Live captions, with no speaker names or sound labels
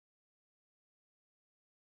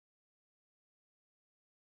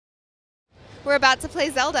We're about to play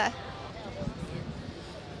Zelda.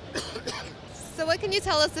 So what can you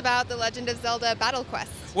tell us about The Legend of Zelda Battle Quest?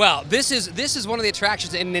 Well, this is one of the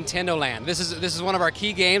attractions in Nintendoland. This is one of our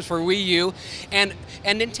key games for Wii U, and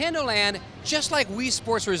Nintendoland, just like Wii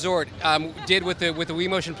Sports Resort did with the Wii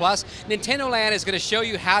Motion Plus, Nintendoland is going to show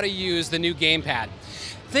you how to use the new gamepad.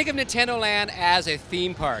 Think of Nintendoland as a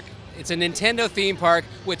theme park. It's a Nintendo theme park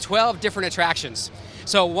with 12 different attractions.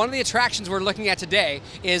 So one of the attractions we're looking at today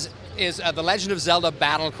is The Legend of Zelda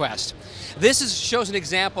Battle Quest. This shows an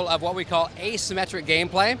example of what we call asymmetric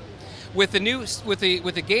gameplay. With the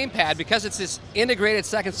gamepad, because it's this integrated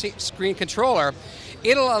second screen controller,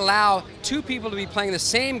 it'll allow two people to be playing the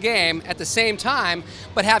same game at the same time,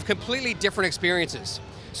 but have completely different experiences.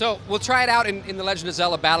 So we'll try it out in The Legend of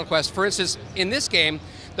Zelda Battle Quest. For instance, in this game,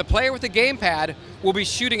 the player with the gamepad will be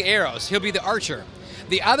shooting arrows. He'll be the archer.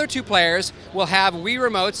 The other two players will have Wii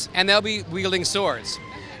remotes, and they'll be wielding swords.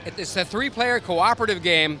 It's a three-player cooperative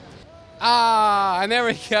game. And there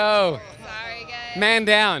we go. Sorry, guys. Man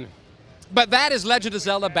down. But that is Legend of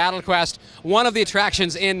Zelda Battle Quest, one of the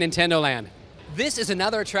attractions in Nintendoland. This is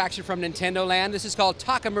another attraction from Nintendoland. This is called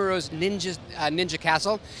Takamuro's Ninja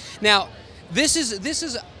Castle. Now, this is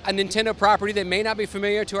a Nintendo property that may not be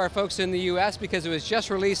familiar to our folks in the US because it was just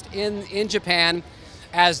released in Japan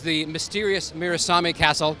as the mysterious Mirasame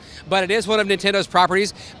Castle, but it is one of Nintendo's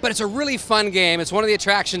properties, but it's a really fun game. It's one of the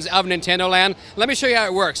attractions of Nintendoland. Let me show you how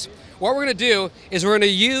it works. What we're going to do is we're going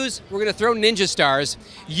to throw ninja stars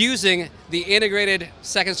using the integrated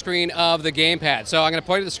second screen of the gamepad. So I'm going to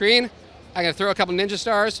point at the screen, I'm going to throw a couple ninja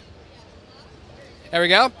stars. There we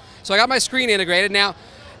go. So I got my screen integrated. Now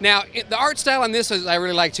the art style on this I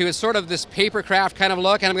really like too. It's sort of this paper craft kind of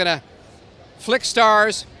look, and I'm going to flick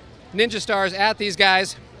stars, ninja stars at these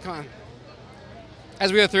guys. Come on.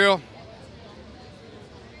 As we go through.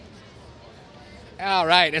 All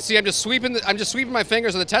right, and see, I'm just sweeping my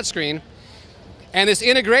fingers on the touchscreen, and this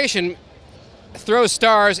integration throws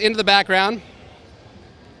stars into the background.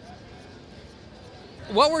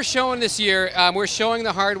 What we're showing this year, we're showing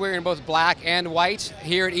the hardware in both black and white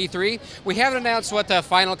here at E3. We haven't announced what the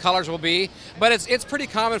final colors will be, but it's pretty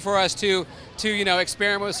common for us to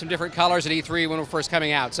experiment with some different colors at E3 when we're first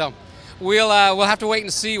coming out. So we'll have to wait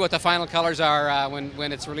and see what the final colors are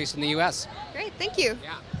when it's released in the US. Great, thank you.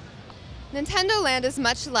 Yeah. Nintendoland is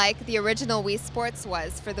much like the original Wii Sports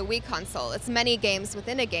was for the Wii console. It's many games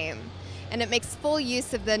within a game, and it makes full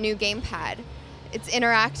use of the new gamepad. It's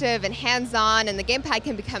interactive and hands-on, and the gamepad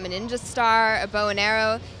can become a ninja star, a bow and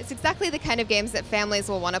arrow. It's exactly the kind of games that families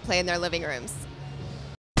will want to play in their living rooms.